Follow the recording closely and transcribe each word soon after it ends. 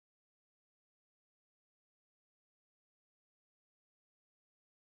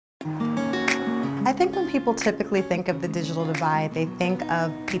I think when people typically think of the digital divide, they think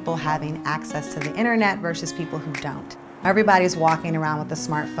of people having access to the internet versus people who don't. Everybody's walking around with a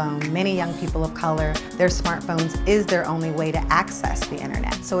smartphone. Many young people of color, their smartphones is their only way to access the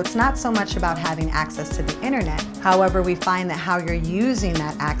internet. So it's not so much about having access to the internet. However, we find that how you're using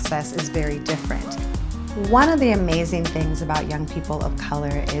that access is very different. One of the amazing things about young people of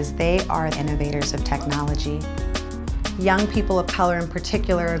color is they are innovators of technology. Young people of color in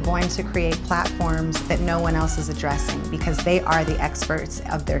particular are going to create platforms that no one else is addressing because they are the experts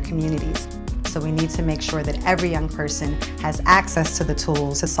of their communities. So we need to make sure that every young person has access to the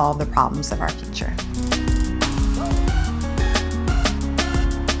tools to solve the problems of our future.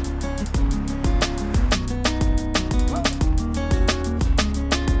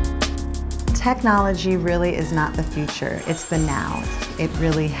 Technology really is not the future, it's the now. It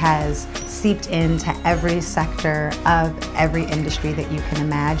really has seeped into every sector of every industry that you can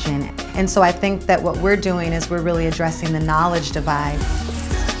imagine. And so I think that what we're doing is we're really addressing the knowledge divide.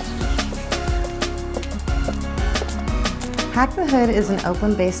 Hack the Hood is an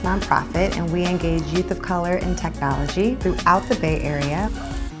Oakland-based nonprofit, and we engage youth of color in technology throughout the Bay Area.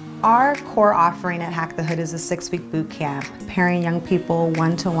 Our core offering at Hack the Hood is a 6-week boot camp, pairing young people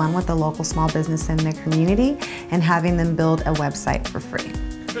one-to-one with a local small business in their community and having them build a website for free.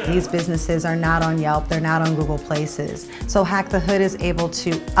 These businesses are not on Yelp, they're not on Google Places. So Hack the Hood is able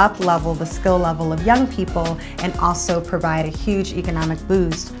to up-level the skill level of young people and also provide a huge economic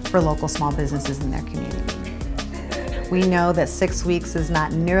boost for local small businesses in their community. We know that 6 weeks is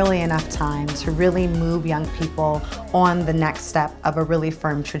not nearly enough time to really move young people on the next step of a really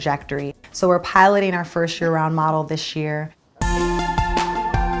firm trajectory. So we're piloting our first year-round model this year.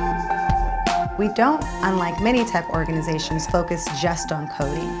 We don't, unlike many tech organizations, focus just on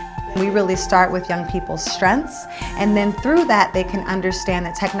coding. We really start with young people's strengths, and then through that they can understand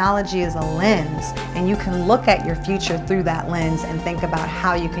that technology is a lens, and you can look at your future through that lens and think about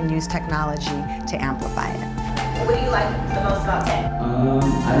how you can use technology to amplify it. What do you like the most about tech?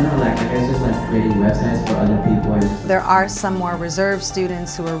 I don't know, I guess just like creating websites for other people. There are some more reserved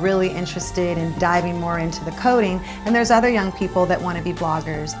students who are really interested in diving more into the coding, and there's other young people that want to be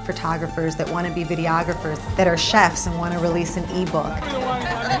bloggers, photographers, that want to be videographers, that are chefs and want to release an ebook.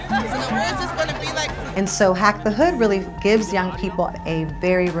 And so Hack the Hood really gives young people a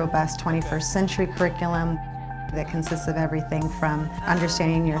very robust 21st century curriculum that consists of everything from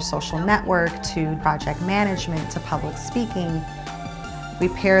understanding your social network to project management to public speaking. We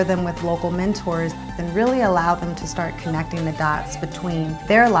pair them with local mentors and really allow them to start connecting the dots between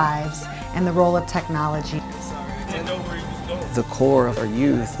their lives and the role of technology. The core of our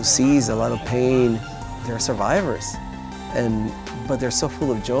youth who sees a lot of pain, they're survivors, but they're so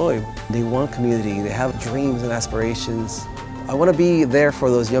full of joy. They want community, they have dreams and aspirations. I want to be there for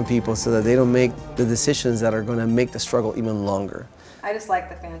those young people so that they don't make the decisions that are going to make the struggle even longer. I just like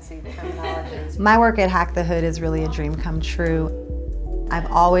the fancy terminology. My work at Hack the Hood is really a dream come true. I've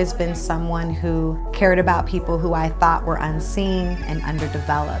always been someone who cared about people who I thought were unseen and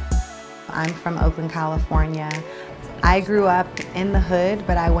underdeveloped. I'm from Oakland, California. I grew up in the hood,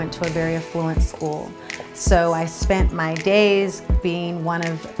 but I went to a very affluent school. So I spent my days being one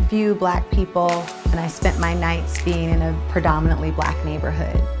of few black people, and I spent my nights being in a predominantly black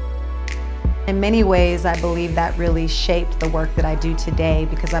neighborhood. In many ways, I believe that really shaped the work that I do today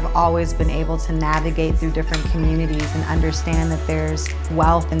because I've always been able to navigate through different communities and understand that there's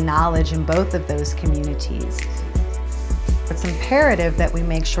wealth and knowledge in both of those communities. It's imperative that we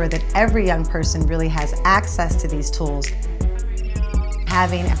make sure that every young person really has access to these tools.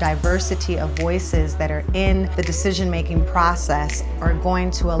 Having a diversity of voices that are in the decision-making process are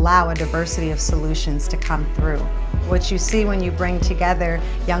going to allow a diversity of solutions to come through. What you see when you bring together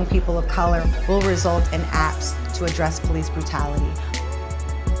young people of color will result in apps to address police brutality,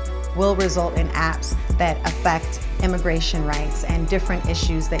 will result in apps that affect immigration rights and different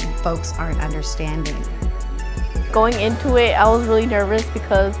issues that folks aren't understanding. Going into it, I was really nervous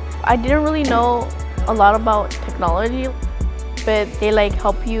because I didn't really know a lot about technology. But they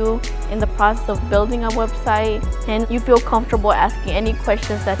help you in the process of building a website, and you feel comfortable asking any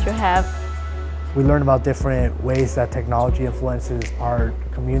questions that you have. We learn about different ways that technology influences our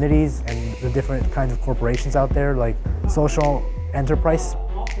communities and the different kinds of corporations out there, like social enterprise.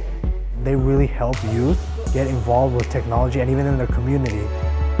 They really help youth get involved with technology and even in their community.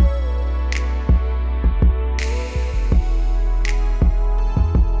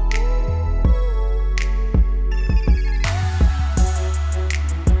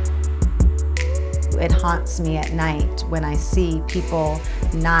 It haunts me at night when I see people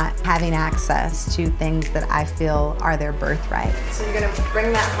not having access to things that I feel are their birthright. So you're gonna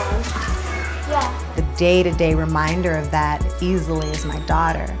bring that home? The day-to-day reminder of that easily is my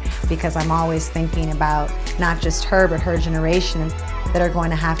daughter, because I'm always thinking about not just her, but her generation that are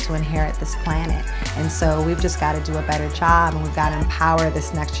going to have to inherit this planet. And so we've just got to do a better job, and we've got to empower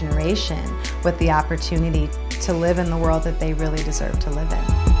this next generation with the opportunity to live in the world that they really deserve to live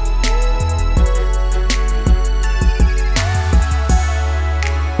in.